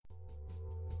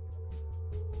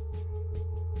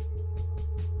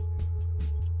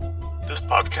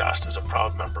podcast is a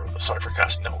proud member of the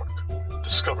Cyphercast Network.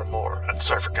 Discover more at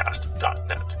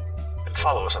cyphercast.net and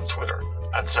follow us on Twitter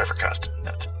at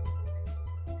cyphercast.net.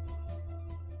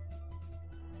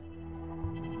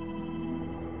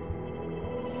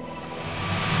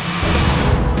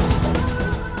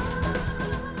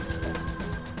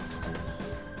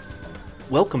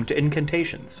 Welcome to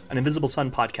Incantations, an Invisible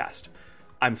Sun podcast.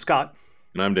 I'm Scott.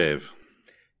 And I'm Dave.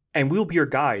 And we'll be your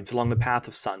guides along the path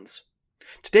of suns.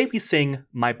 Today we sing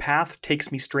My Path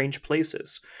Takes Me Strange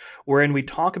Places, wherein we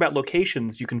talk about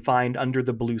locations you can find under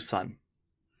the blue sun.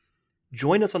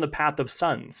 Join us on the path of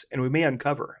suns, and we may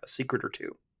uncover a secret or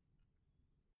two.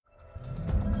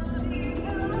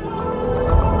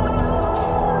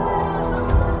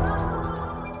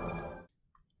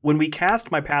 When we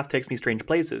cast My Path Takes Me Strange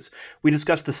Places, we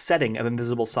discuss the setting of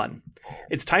Invisible Sun.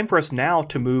 It's time for us now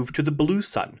to move to the blue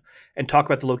sun and talk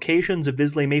about the locations a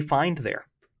Vizsla may find there.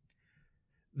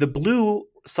 The blue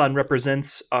sun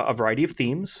represents a variety of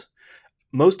themes,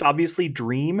 most obviously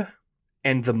dream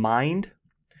and the mind,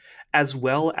 as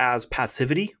well as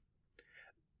passivity,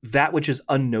 that which is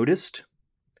unnoticed,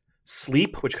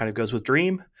 sleep, which kind of goes with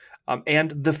dream,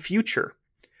 and the future.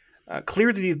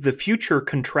 Clearly, the future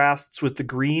contrasts with the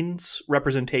green's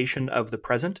representation of the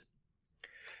present.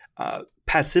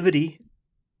 Passivity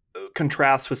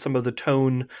contrasts with some of the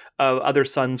tone of other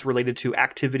suns related to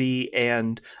activity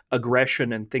and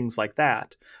aggression and things like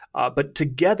that. But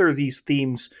together, these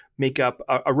themes make up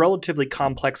a relatively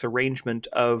complex arrangement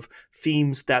of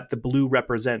themes that the blue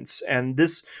represents. And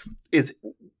this is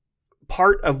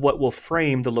part of what will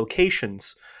frame the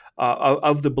locations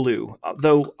of the blue,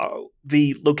 though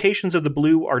the locations of the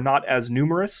blue are not as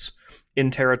numerous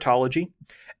in teratology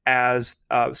as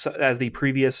the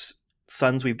previous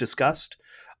suns we've discussed.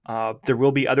 There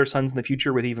will be other suns in the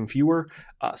future with even fewer,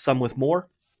 some with more.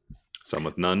 Some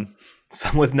with none.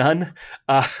 Some with none.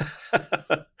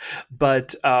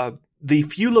 But the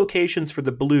few locations for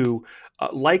the blue,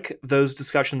 like those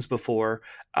discussions before,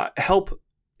 help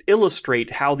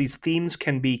illustrate how these themes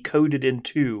can be coded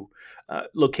into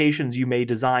locations you may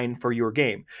design for your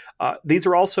game. These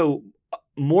are also,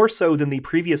 more so than the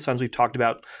previous suns we've talked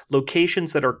about,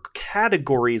 locations that are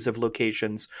categories of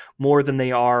locations more than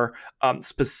they are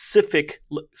specific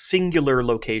singular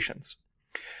locations.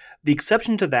 The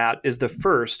exception to that is the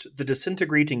first, the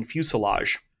disintegrating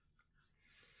fuselage.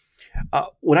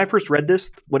 When I first read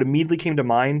this, what immediately came to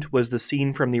mind was the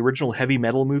scene from the original Heavy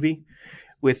Metal movie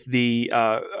with the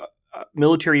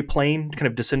military plane kind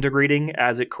of disintegrating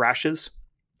as it crashes.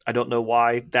 I don't know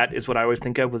why that is what I always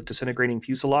think of with disintegrating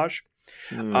fuselage.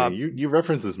 You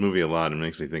reference this movie a lot, and it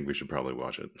makes me think we should probably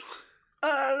watch it.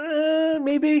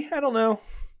 Maybe. I don't know.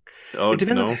 Oh,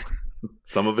 no?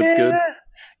 Some of it's good?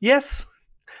 Yes.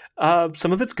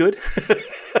 Some of it's good.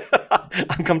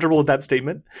 I'm comfortable with that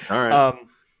statement. All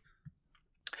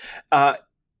right.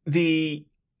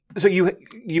 So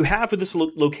you have with this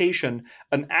location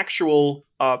an actual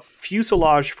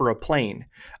fuselage for a plane,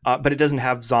 but it doesn't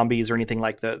have zombies or anything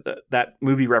like that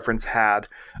movie reference had.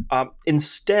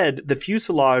 Instead, the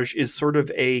fuselage is sort of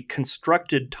a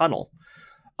constructed tunnel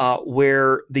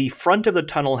where the front of the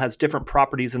tunnel has different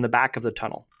properties than the back of the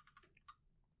tunnel.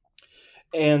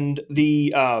 And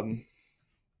the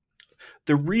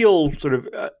real sort of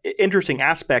interesting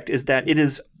aspect is that it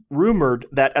is rumored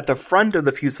that at the front of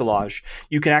the fuselage,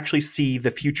 you can actually see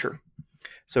the future.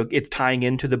 So it's tying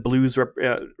into the blues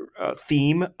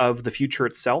theme of the future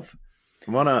itself.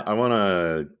 I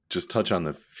wanna just touch on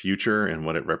the future and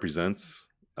what it represents,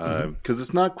 because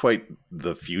it's not quite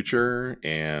the future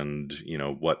and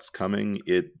what's coming.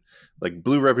 It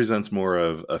blue represents more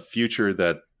of a future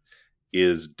that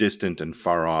is distant and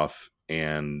far off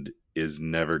and is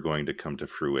never going to come to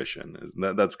fruition.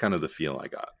 That's kind of the feel I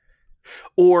got.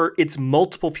 Or it's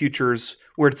multiple futures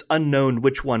where it's unknown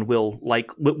which one will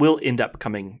end up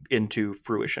coming into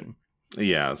fruition.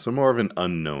 Yeah, so more of an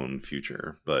unknown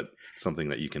future, but something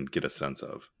that you can get a sense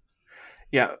of.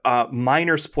 Yeah,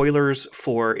 minor spoilers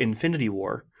for Infinity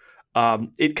War.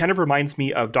 It kind of reminds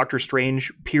me of Doctor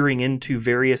Strange peering into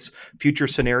various future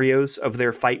scenarios of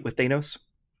their fight with Thanos.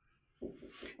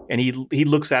 And he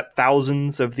looks at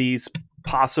thousands of these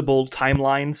possible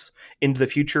timelines into the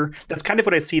future. That's kind of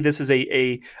what I see this as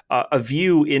a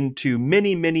view into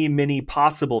many, many, many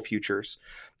possible futures.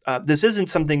 This isn't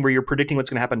something where you're predicting what's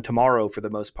going to happen tomorrow for the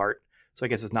most part. So I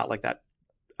guess it's not like that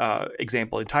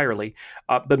example entirely.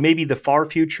 But maybe the far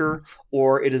future,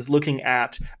 or it is looking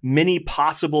at many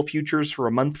possible futures for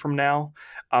a month from now.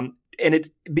 And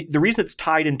the reason it's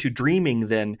tied into dreaming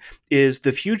then is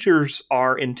the futures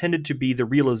are intended to be the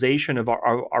realization of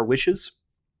our wishes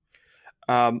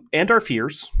and our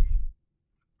fears.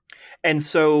 And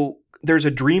so there's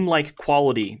a dreamlike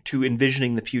quality to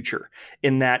envisioning the future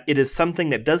in that it is something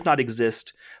that does not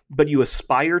exist, but you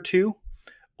aspire to,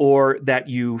 or that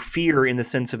you fear in the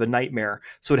sense of a nightmare.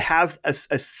 So it has a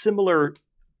similar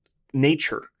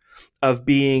nature of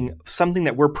being something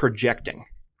that we're projecting.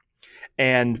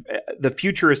 And the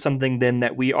future is something then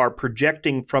that we are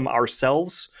projecting from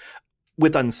ourselves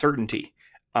with uncertainty.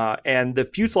 And the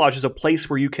fuselage is a place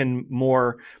where you can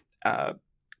more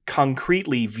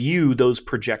concretely view those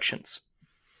projections.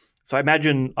 So I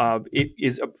imagine it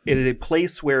is a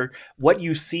place where what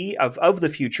you see of the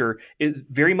future is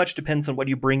very much depends on what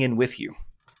you bring in with you.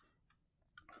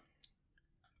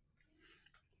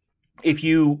 If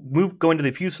you go into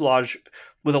the fuselage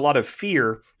with a lot of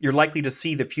fear, you're likely to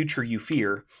see the future you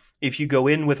fear. If you go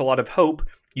in with a lot of hope,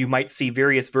 you might see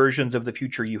various versions of the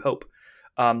future you hope.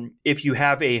 If you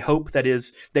have a hope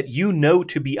that you know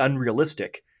to be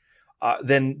unrealistic,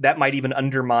 then that might even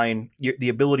undermine the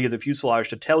ability of the fuselage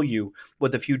to tell you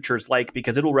what the future is like,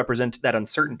 because it'll represent that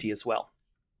uncertainty as well.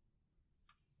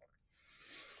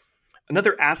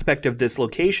 Another aspect of this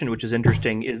location, which is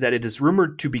interesting, is that it is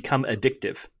rumored to become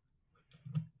addictive.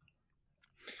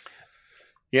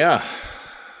 Yeah.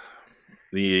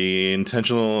 The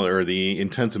intentional or the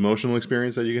intense emotional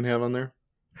experience that you can have on there.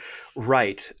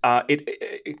 Right.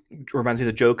 It reminds me of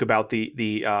the joke about the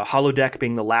holodeck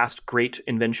being the last great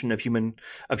invention of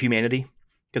humanity.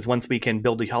 Because once we can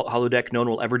build a holodeck, no one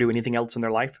will ever do anything else in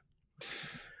their life.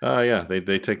 Yeah,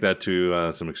 they take that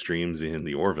to some extremes in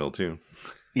the Orville too.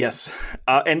 Yes,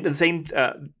 and the same.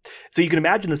 So you can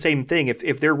imagine the same thing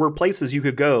if there were places you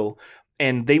could go,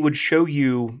 and they would show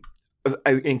you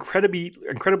an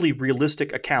incredibly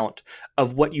realistic account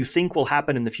of what you think will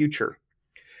happen in the future.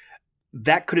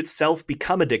 That could itself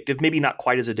become addictive, maybe not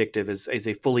quite as addictive as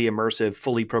a fully immersive,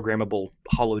 fully programmable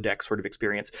holodeck sort of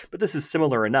experience. But this is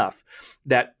similar enough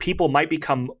that people might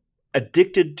become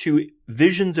addicted to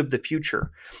visions of the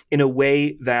future in a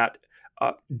way that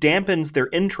dampens their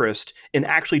interest in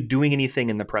actually doing anything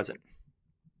in the present.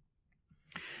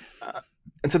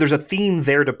 And so there's a theme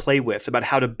there to play with about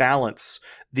how to balance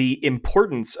the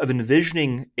importance of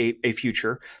envisioning a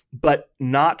future, but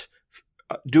not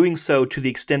doing so to the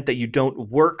extent that you don't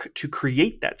work to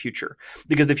create that future,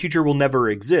 because the future will never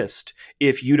exist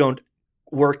if you don't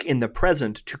work in the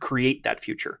present to create that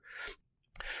future.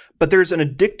 But there's an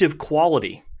addictive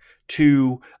quality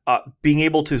to being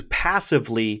able to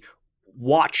passively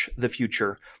watch the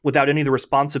future without any of the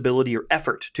responsibility or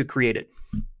effort to create it.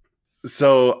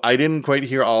 So I didn't quite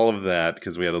hear all of that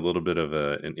because we had a little bit of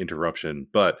an interruption.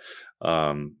 But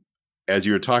as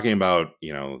you were talking about,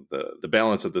 the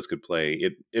balance that this could play,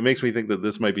 it makes me think that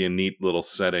this might be a neat little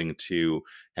setting to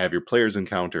have your players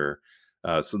encounter,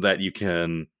 so that you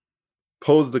can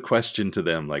pose the question to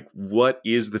them, like, what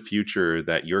is the future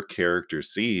that your character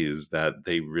sees that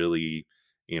they really,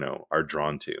 are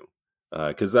drawn to?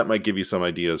 Because that might give you some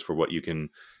ideas for what you can,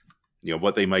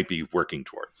 what they might be working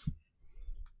towards.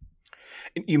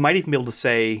 You might even be able to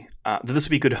say that this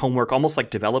would be good homework, almost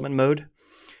like development mode,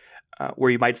 where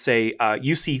you might say,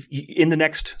 you see in the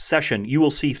next session, you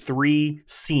will see 3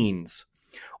 scenes.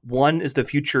 One is the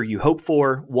future you hope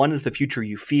for, one is the future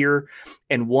you fear,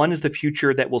 and one is the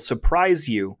future that will surprise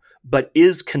you, but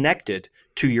is connected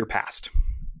to your past.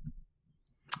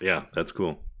 Yeah, that's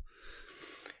cool.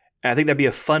 And I think that'd be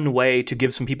a fun way to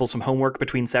give some people some homework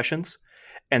between sessions.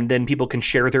 And then people can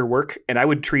share their work. And I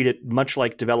would treat it much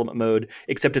like development mode,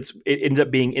 except it ends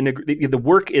up being the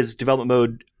work is development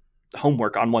mode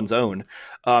homework on one's own.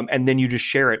 And then you just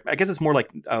share it. I guess it's more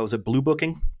like, was it blue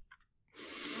booking?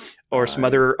 Or some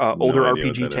other older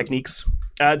RPG techniques.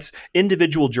 It's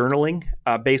individual journaling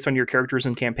based on your characters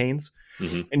and campaigns.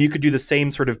 Mm-hmm. And you could do the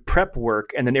same sort of prep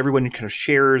work, and then everyone kind of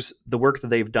shares the work that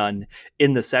they've done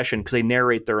in the session because they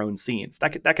narrate their own scenes.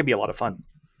 That could be a lot of fun.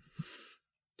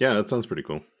 Yeah, that sounds pretty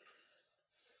cool.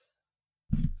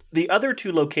 The other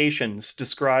 2 locations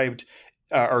described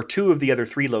are 2 of the other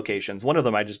 3 locations. One of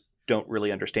them I just don't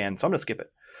really understand, so I'm going to skip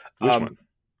it. Which one?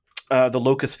 The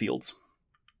Locust Fields.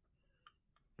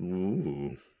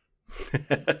 Ooh.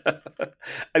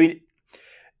 I mean,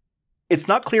 it's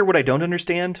not clear what I don't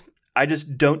understand. I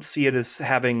just don't see it as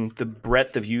having the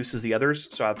breadth of use as the others,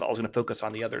 so I was going to focus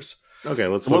on the others. Okay,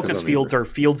 let's focus Locust Fields are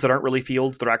fields that aren't really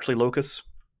fields. They're actually locusts.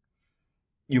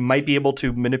 You might be able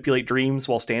to manipulate dreams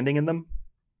while standing in them.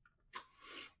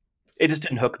 It just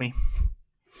didn't hook me.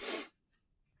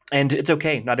 And it's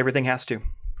okay. Not everything has to.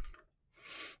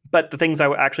 But the things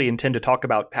I actually intend to talk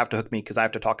about have to hook me because I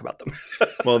have to talk about them.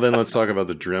 Well, then let's talk about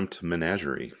the Dreamt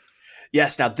Menagerie.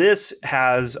 Yes. Now, this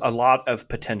has a lot of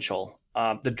potential.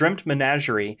 The Dreamt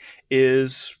Menagerie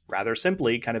is rather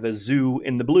simply kind of a zoo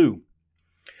in the blue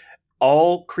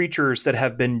all creatures that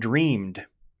have been dreamed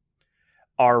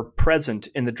are present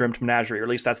in the Dreamt Menagerie, or at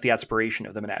least that's the aspiration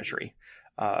of the menagerie.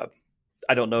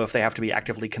 I don't know if they have to be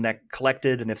actively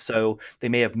collected, and if so, they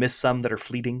may have missed some that are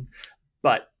fleeting.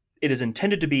 But it is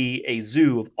intended to be a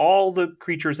zoo of all the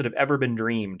creatures that have ever been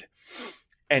dreamed.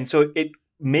 And so it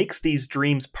makes these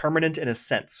dreams permanent in a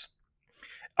sense.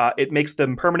 It makes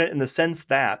them permanent in the sense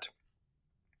that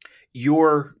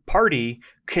your party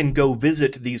can go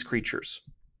visit these creatures.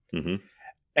 Mm-hmm.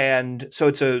 And so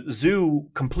it's a zoo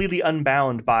completely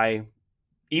unbound by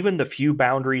even the few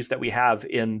boundaries that we have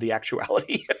in the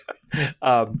actuality.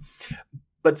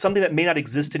 But something that may not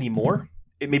exist anymore.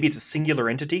 Maybe it's a singular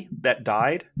entity that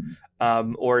died,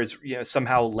 or is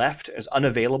somehow left as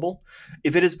unavailable.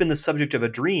 If it has been the subject of a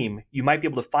dream, you might be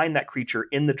able to find that creature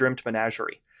in the Dreamt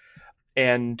Menagerie.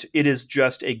 And it is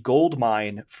just a gold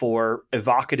mine for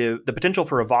the potential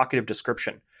for evocative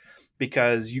description,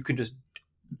 because you can just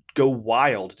go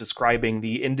wild describing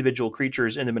the individual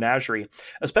creatures in the menagerie,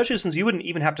 especially since you wouldn't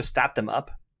even have to stat them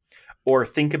up or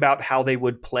think about how they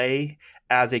would play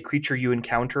as a creature you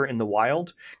encounter in the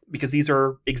wild, because these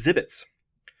are exhibits.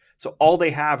 So all they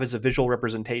have is a visual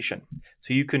representation.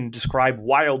 So you can describe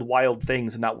wild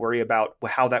things and not worry about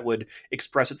how that would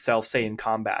express itself, say, in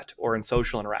combat or in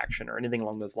social interaction or anything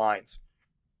along those lines.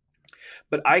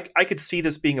 But I could see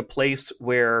this being a place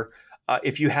where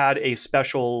if you had a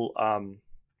special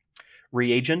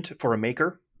reagent for a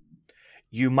maker,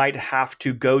 you might have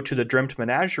to go to the Dreamt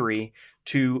Menagerie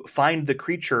to find the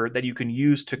creature that you can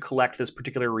use to collect this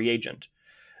particular reagent.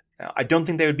 Now, I don't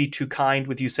think they would be too kind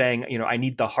with you saying, I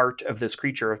need the heart of this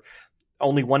creature,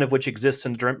 only one of which exists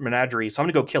in the Dreamt Menagerie, so I'm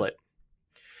going to go kill it.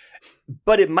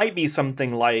 But it might be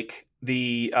something like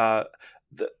the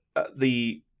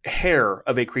hair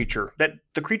of a creature, that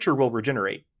the creature will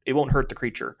regenerate. It won't hurt the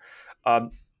creature.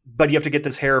 But you have to get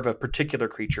this hair of a particular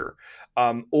creature.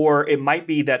 Or it might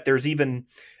be that there's even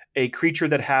a creature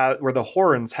where the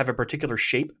horns have a particular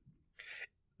shape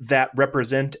that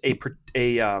represent a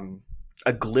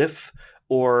glyph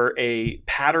or a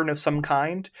pattern of some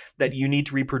kind that you need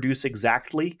to reproduce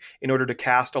exactly in order to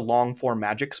cast a long form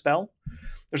magic spell.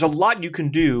 There's a lot you can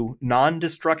do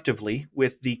non-destructively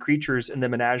with the creatures in the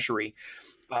menagerie,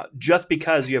 just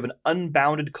because you have an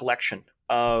unbounded collection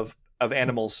of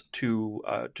animals to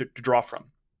draw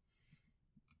from.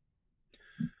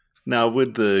 Now,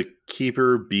 would the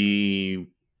keeper be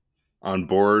on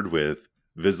board with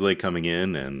Vizsla coming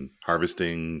in and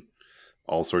harvesting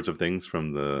all sorts of things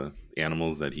from the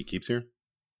animals that he keeps here?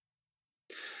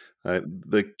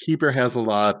 The keeper has a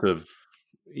lot of,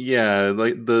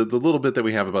 like the little bit that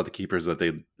we have about the keepers, that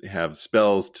they have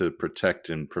spells to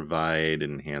protect and provide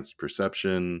enhanced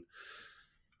perception.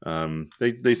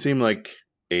 They seem like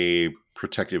a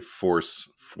protective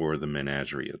force for the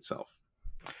menagerie itself.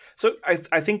 So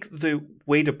I think the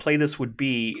way to play this would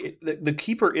be the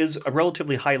keeper is a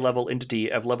relatively high level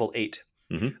entity of level 8.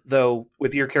 Mm-hmm. Though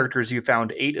with your characters, you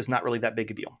found 8 is not really that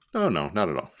big a deal. Oh, no, not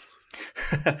at all.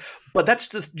 But that's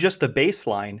just the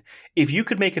baseline. If you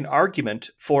could make an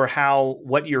argument for how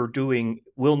what you're doing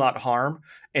will not harm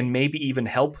and maybe even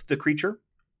help the creature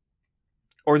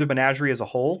or the menagerie as a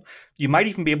whole, you might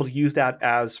even be able to use that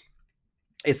as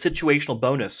a situational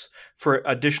bonus for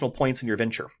additional points in your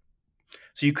venture.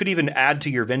 So you could even add to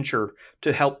your venture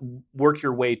to help work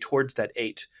your way towards that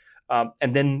 8.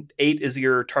 And then 8 is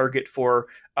your target for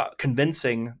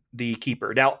convincing the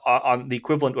keeper. Now, on the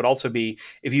equivalent would also be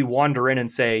if you wander in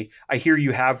and say, I hear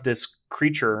you have this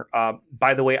creature.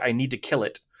 By the way, I need to kill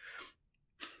it.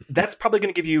 That's probably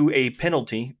going to give you a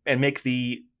penalty and make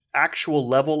the actual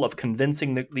level of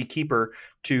convincing the keeper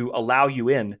to allow you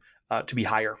in to be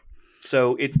higher.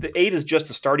 So the 8 is just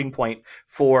the starting point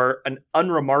for an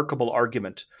unremarkable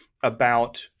argument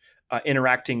about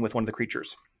interacting with one of the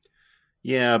creatures.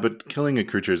 Yeah, but killing a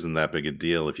creature isn't that big a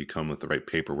deal if you come with the right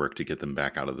paperwork to get them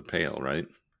back out of the pale, right?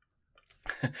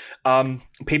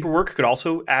 Paperwork could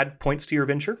also add points to your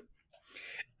venture.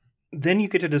 Then you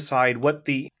get to decide what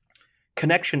the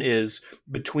connection is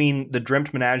between the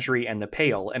Dreamt Menagerie and the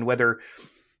pale, and whether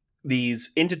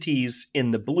these entities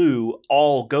in the blue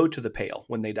all go to the pale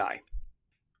when they die.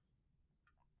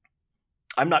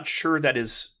 I'm not sure that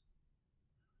is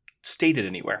stated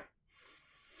anywhere,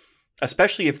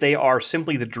 especially if they are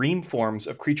simply the dream forms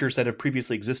of creatures that have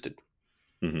previously existed.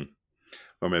 Mm-hmm.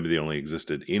 Or maybe they only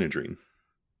existed in a dream.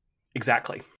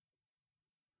 Exactly.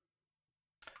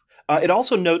 It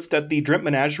also notes that the Dreamt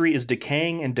Menagerie is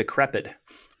decaying and decrepit,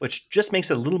 which just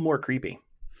makes it a little more creepy.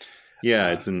 Yeah,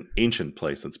 it's an ancient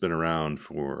place that's been around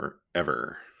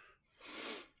forever.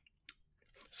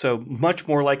 So much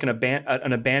more like an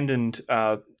abandoned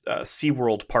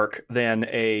SeaWorld park than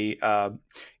a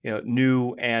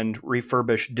new and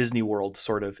refurbished Disney World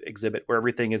sort of exhibit where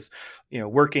everything is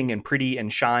working and pretty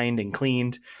and shined and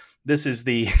cleaned. This is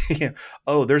the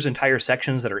there's entire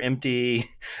sections that are empty.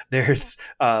 There's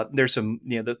some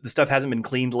the stuff hasn't been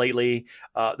cleaned lately.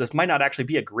 This might not actually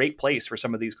be a great place for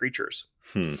some of these creatures.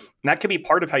 And that can be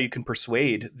part of how you can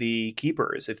persuade the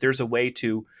keepers if there's a way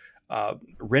to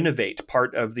renovate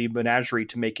part of the menagerie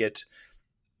to make it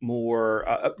more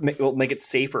make it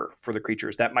safer for the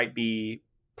creatures. That might be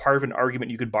part of an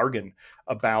argument you could bargain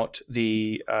about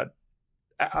the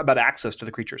about access to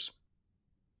the creatures.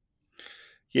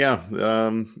 Yeah,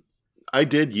 I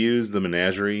did use the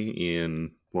menagerie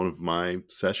in one of my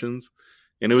sessions,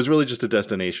 and it was really just a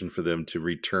destination for them to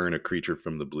return a creature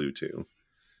from the blue to,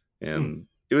 and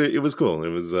it was cool. It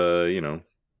was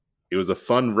it was a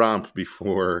fun romp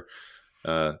before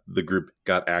the group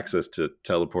got access to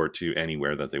teleport to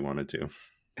anywhere that they wanted to.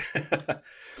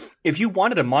 If you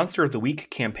wanted a Monster of the Week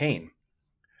campaign,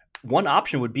 one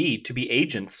option would be to be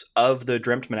agents of the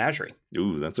Dreamt Menagerie.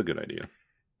 Ooh, that's a good idea.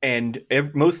 And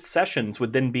most sessions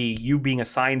would then be you being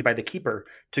assigned by the keeper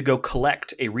to go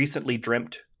collect a recently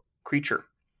dreamt creature,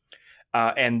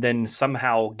 and then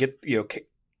somehow get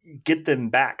them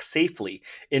back safely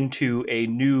into a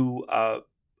new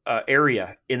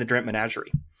area in the Dreamt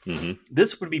Menagerie. Mm-hmm.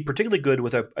 This would be particularly good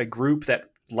with a group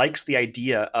that likes the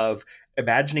idea of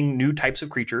imagining new types of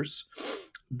creatures,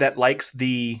 that likes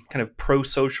the kind of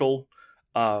pro-social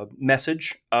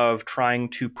message of trying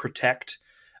to protect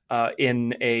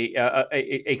in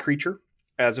a creature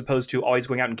as opposed to always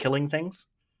going out and killing things.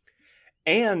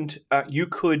 And you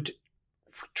could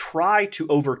try to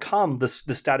overcome the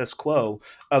status quo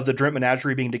of the Dreamt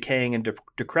Menagerie being decaying and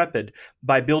decrepit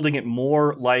by building it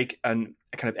more like a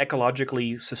kind of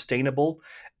ecologically sustainable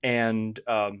and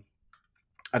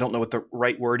I don't know what the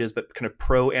right word is, but kind of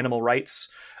pro-animal rights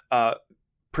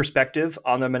perspective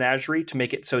on the menagerie to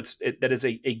make it so that is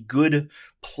a good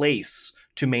place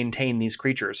to maintain these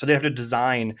creatures. So they have to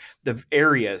design the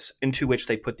areas into which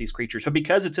they put these creatures. But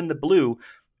because it's in the blue,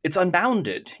 it's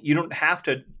unbounded. You don't have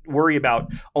to worry about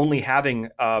only having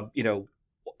a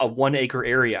 1 acre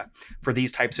area for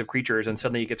these types of creatures, and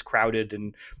suddenly it gets crowded,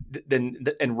 and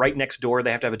then right next door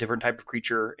they have to have a different type of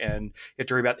creature, and you have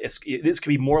to worry about this could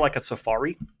be more like a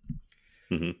safari.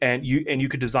 Mm-hmm. And you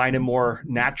could design a more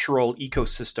natural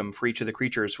ecosystem for each of the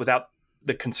creatures without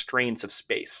the constraints of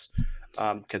space,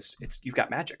 because you've got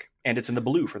magic, and it's in the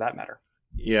blue for that matter.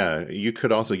 Yeah, you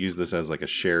could also use this as like a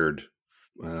shared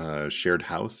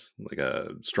house, like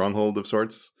a stronghold of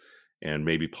sorts, and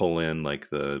maybe pull in like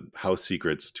the house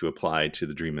secrets to apply to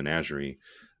the Dream Menagerie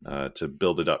to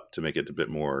build it up to make it a bit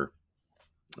more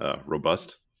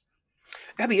robust.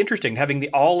 That'd be interesting, having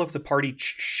all of the party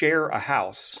share a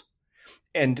house.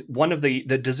 And one of the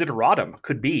desideratum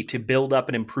could be to build up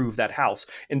and improve that house.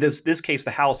 In this case,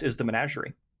 the house is the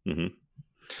menagerie. Mm-hmm.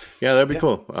 Yeah, that'd be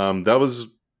cool. That was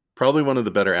probably one of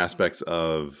the better aspects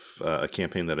of a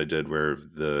campaign that I did where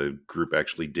the group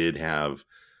actually did have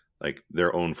like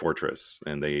their own fortress,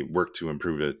 and they worked to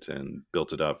improve it and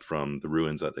built it up from the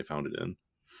ruins that they found it in.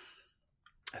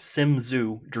 Sim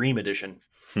Zoo Dream Edition.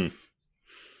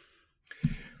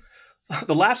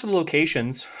 The last of the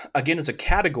locations, again, is a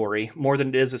category more than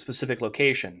it is a specific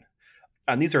location.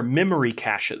 And these are memory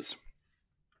caches.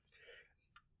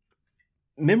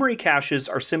 Memory caches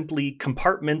are simply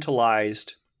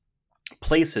compartmentalized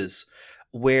places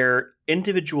where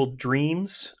individual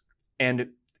dreams and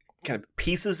kind of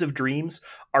pieces of dreams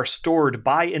are stored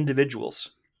by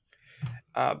individuals.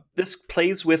 This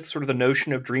plays with sort of the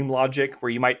notion of dream logic,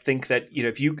 where you might think that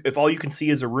if all you can see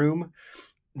is a room,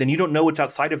 then you don't know what's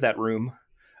outside of that room.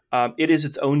 It is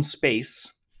its own space,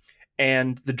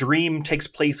 and the dream takes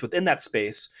place within that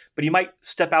space, but you might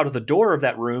step out of the door of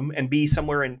that room and be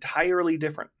somewhere entirely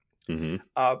different. Mm-hmm.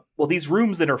 Well, these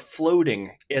rooms that are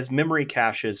floating as memory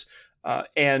caches,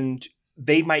 and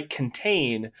they might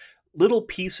contain little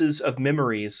pieces of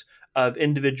memories of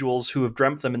individuals who have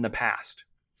dreamt them in the past.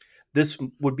 This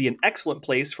would be an excellent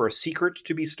place for a secret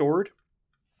to be stored,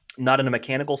 not in a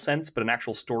mechanical sense, but an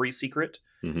actual story secret.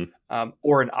 Mm-hmm.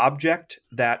 Or an object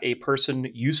that a person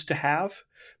used to have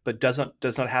but does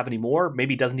not have anymore,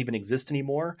 maybe doesn't even exist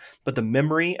anymore, but the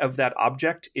memory of that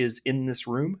object is in this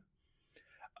room.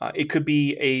 It could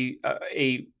be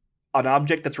an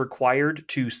object that's required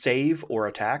to save or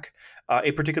attack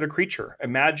a particular creature.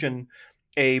 Imagine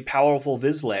a powerful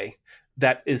Vizsla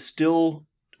that is still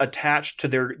attached to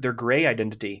their gray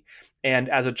identity, and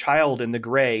as a child in the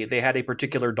gray, they had a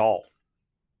particular doll.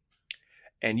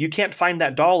 And you can't find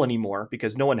that doll anymore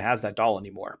because no one has that doll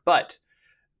anymore. But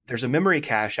there's a memory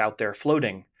cache out there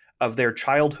floating of their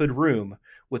childhood room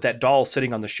with that doll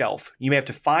sitting on the shelf. You may have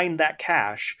to find that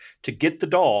cache to get the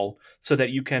doll so that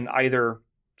you can either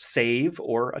save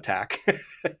or attack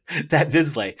that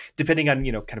Vizsla, depending on,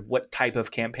 kind of what type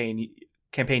of campaign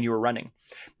you were running.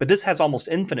 But this has almost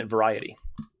infinite variety.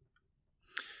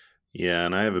 Yeah,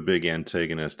 and I have a big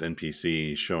antagonist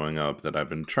NPC showing up that I've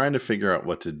been trying to figure out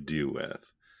what to do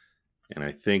with. And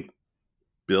I think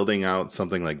building out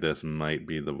something like this might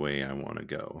be the way I want to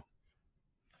go.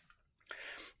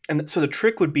 And so the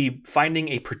trick would be finding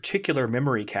a particular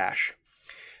memory cache.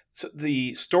 So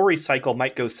the story cycle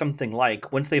might go something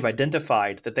like, once they've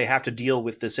identified that they have to deal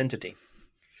with this entity,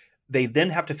 they then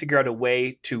have to figure out a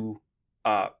way to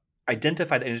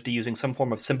identify the entity using some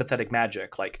form of sympathetic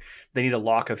magic, like they need a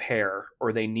lock of hair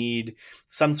or they need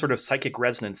some sort of psychic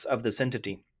resonance of this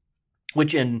entity,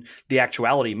 which in the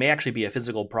actuality may actually be a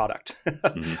physical product,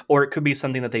 or it could be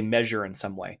something that they measure in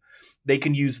some way. They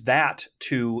can use that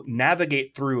to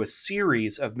navigate through a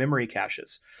series of memory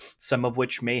caches, some of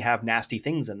which may have nasty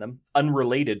things in them,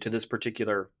 unrelated to this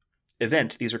particular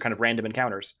event. These are kind of random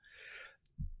encounters.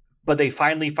 But they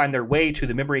finally find their way to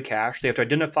the memory cache. They have to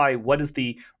identify what is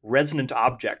the resonant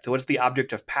object, what is the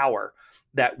object of power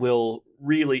that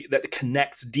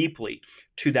connects deeply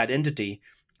to that entity,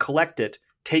 collect it,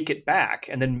 take it back,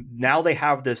 and then now they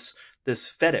have this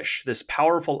fetish, this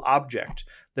powerful object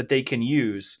that they can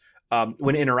use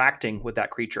when interacting with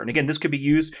that creature. And again, this could be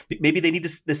used, maybe they need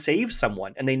to save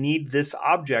someone and they need this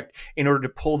object in order to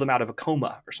pull them out of a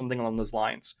coma or something along those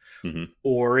lines.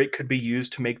 Or it could be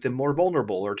used to make them more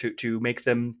vulnerable or to make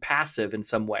them passive in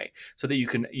some way so that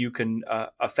you can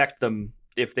affect them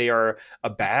if they are a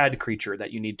bad creature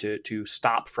that you need to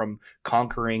stop from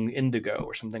conquering Indigo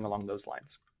or something along those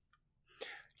lines.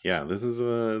 Yeah, this is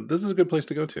a good place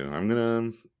to go to. I'm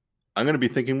gonna be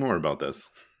thinking more about this.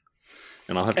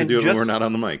 And I'll have to do it when we're not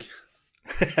on the mic.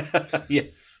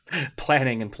 Yes.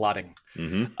 Planning and plotting.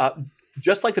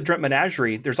 Just like the Dremt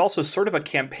Menagerie, there's also sort of a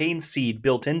campaign seed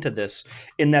built into this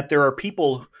in that there are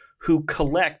people who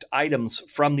collect items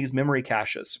from these memory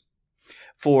caches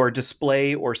for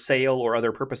display or sale or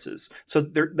other purposes. So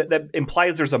that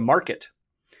implies there's a market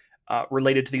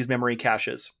related to these memory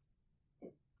caches.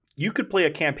 You could play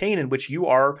a campaign in which you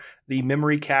are the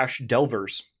memory cache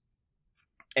delvers.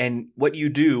 And what you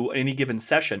do in any given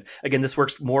session, again, this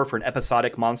works more for an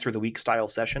episodic Monster of the Week style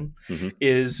session,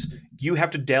 is you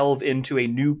have to delve into a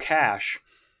new cache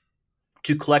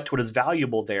to collect what is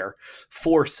valuable there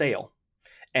for sale.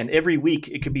 And every week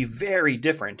it could be very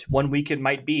different. One week it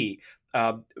might be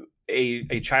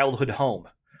a childhood home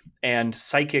and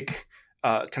psychic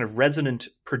kind of resonant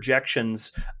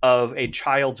projections of a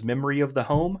child's memory of the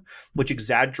home, which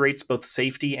exaggerates both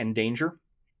safety and danger.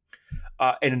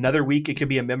 And another week, it could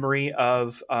be a memory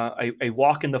of a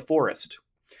walk in the forest.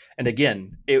 And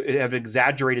again, it have an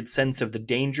exaggerated sense of the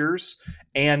dangers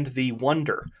and the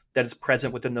wonder that is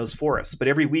present within those forests. But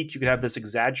every week, you could have this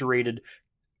exaggerated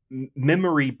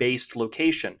memory-based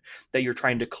location that you're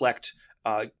trying to collect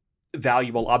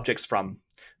valuable objects from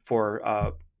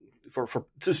to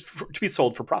be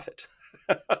sold for profit.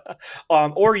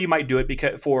 Or you might do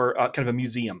it for kind of a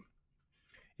museum,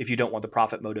 if you don't want the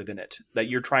profit motive in it, that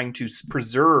you're trying to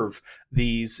preserve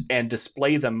these and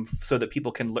display them so that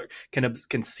people can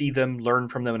see them, learn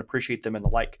from them, and appreciate them and the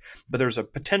like. But there's a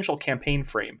potential campaign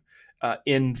frame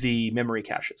in the memory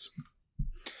caches.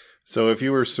 So if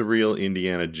you were surreal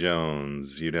Indiana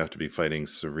Jones, you'd have to be fighting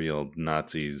surreal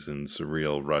Nazis and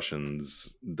surreal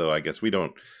Russians, though I guess we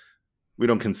don't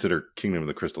consider Kingdom of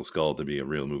the Crystal Skull to be a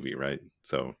real movie, right?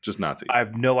 So just Nazis. I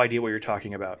have no idea what you're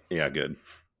talking about. Yeah, good.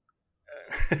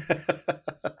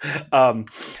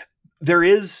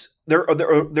 There's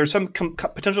some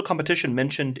potential competition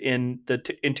mentioned in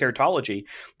Teratology.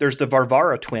 There's the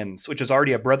Varvara twins, which is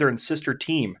already a brother and sister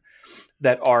team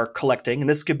that are collecting. And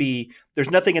this could be, there's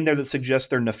nothing in there that suggests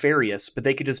they're nefarious, but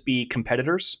they could just be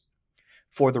competitors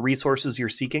for the resources you're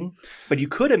seeking. But you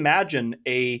could imagine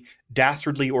a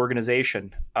dastardly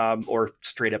organization or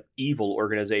straight up evil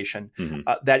organization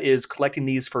that is collecting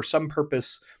these for some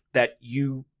purpose that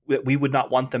we would not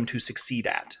want them to succeed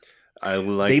at. I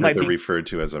like that they're referred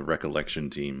to as a recollection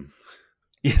team.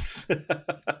 Yes.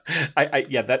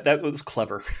 Yeah, that was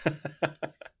clever.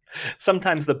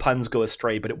 Sometimes the puns go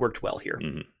astray, but it worked well here.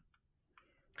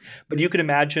 But you can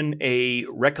imagine a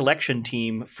recollection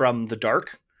team from the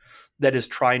dark that is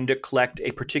trying to collect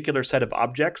a particular set of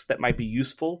objects that might be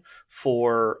useful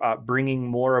for bringing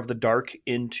more of the dark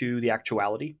into the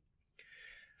actuality.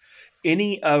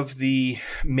 Any of the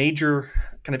major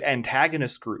kind of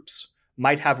antagonist groups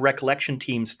might have recollection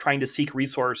teams trying to seek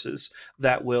resources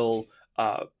that will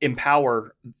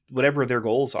empower whatever their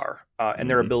goals are and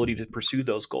their ability to pursue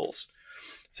those goals.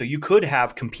 So you could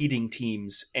have competing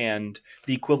teams and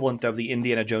the equivalent of the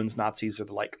Indiana Jones Nazis or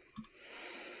the like.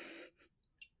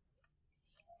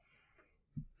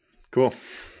 Cool.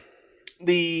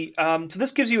 So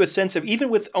this gives you a sense of, even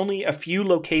with only a few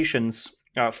locations,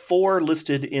 4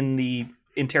 listed in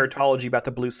Teratology about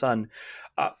the Blue Sun,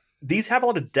 these have a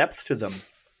lot of depth to them,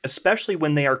 especially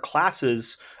when they are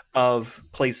classes of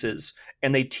places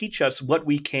and they teach us what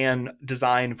we can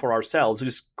design for ourselves. It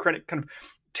just kind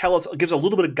of gives a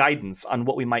little bit of guidance on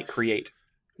what we might create.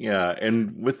 Yeah,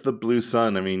 and with the Blue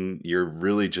Sun, I mean, you're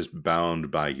really just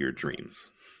bound by your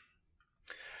dreams.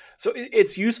 So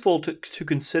it's useful to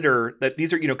consider that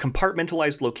these are,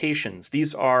 compartmentalized locations.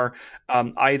 These are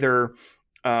either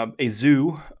a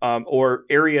zoo or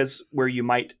areas where you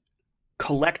might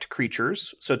collect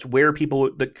creatures. So it's where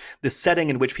the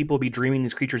setting in which people will be dreaming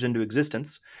these creatures into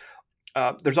existence.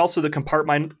 There's also the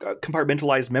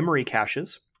compartmentalized memory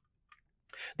caches.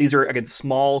 These are, again,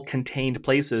 small contained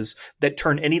places that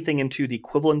turn anything into the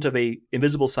equivalent of a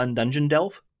Invisible Sun dungeon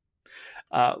delve,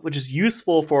 which is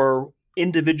useful for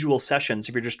individual sessions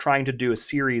if you're just trying to do a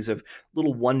series of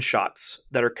little one-shots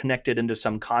that are connected into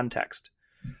some context.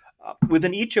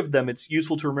 Within each of them, it's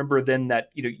useful to remember then that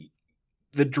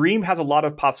the dream has a lot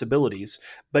of possibilities,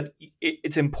 but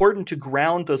it's important to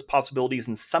ground those possibilities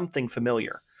in something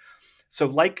familiar. So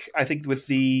like I think with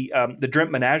the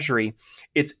Dreamt Menagerie,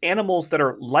 it's animals that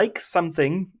are like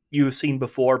something you've seen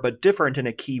before, but different in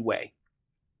a key way.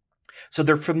 So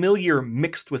they're familiar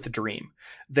mixed with the dream.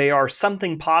 They are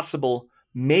something possible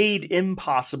made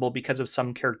impossible because of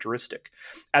some characteristic,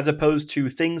 as opposed to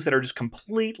things that are just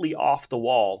completely off the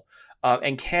wall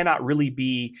and cannot really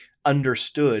be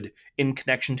understood in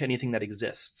connection to anything that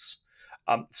exists.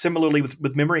 Similarly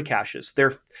with memory caches,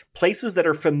 they're places that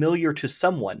are familiar to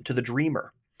someone, to the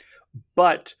dreamer,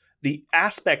 but the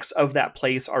aspects of that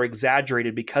place are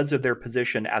exaggerated because of their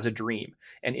position as a dream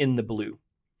and in the blue.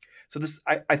 So this,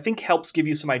 I think, helps give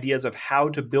you some ideas of how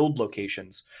to build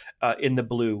locations in the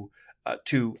blue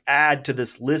to add to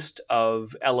this list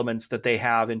of elements that they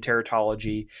have in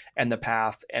Teratology and the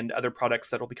Path and other products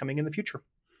that will be coming in the future.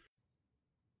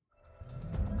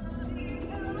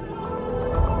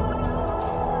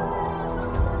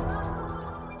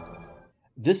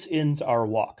 This ends our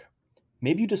walk.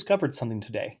 Maybe you discovered something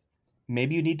today.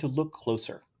 Maybe you need to look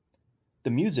closer.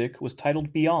 The music was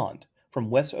titled Beyond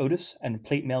from Wes Otis and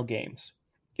Plate Mail Games.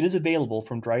 It is available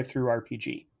from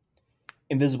DriveThruRPG.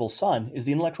 Invisible Sun is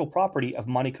the intellectual property of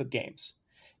Monte Cook Games.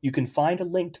 You can find a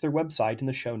link to their website in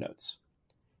the show notes.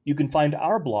 You can find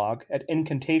our blog at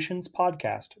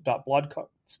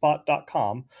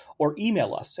incantationspodcast.blogspot.com or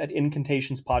email us at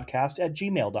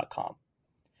incantationspodcast@gmail.com.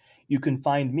 You can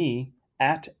find me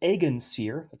at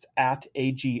Agonseer, that's at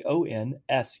AGONSEER,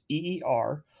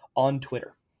 on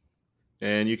Twitter.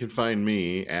 And you can find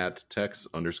me at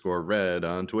Tex_Red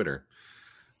on Twitter.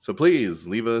 So please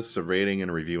leave us a rating and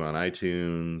a review on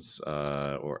iTunes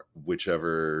or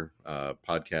whichever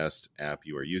podcast app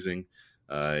you are using.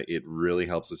 It really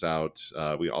helps us out.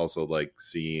 We also like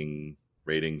seeing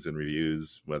ratings and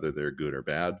reviews, whether they're good or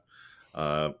bad.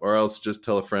 Or else just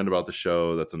tell a friend about the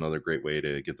show. That's another great way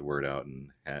to get the word out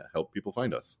and help people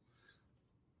find us.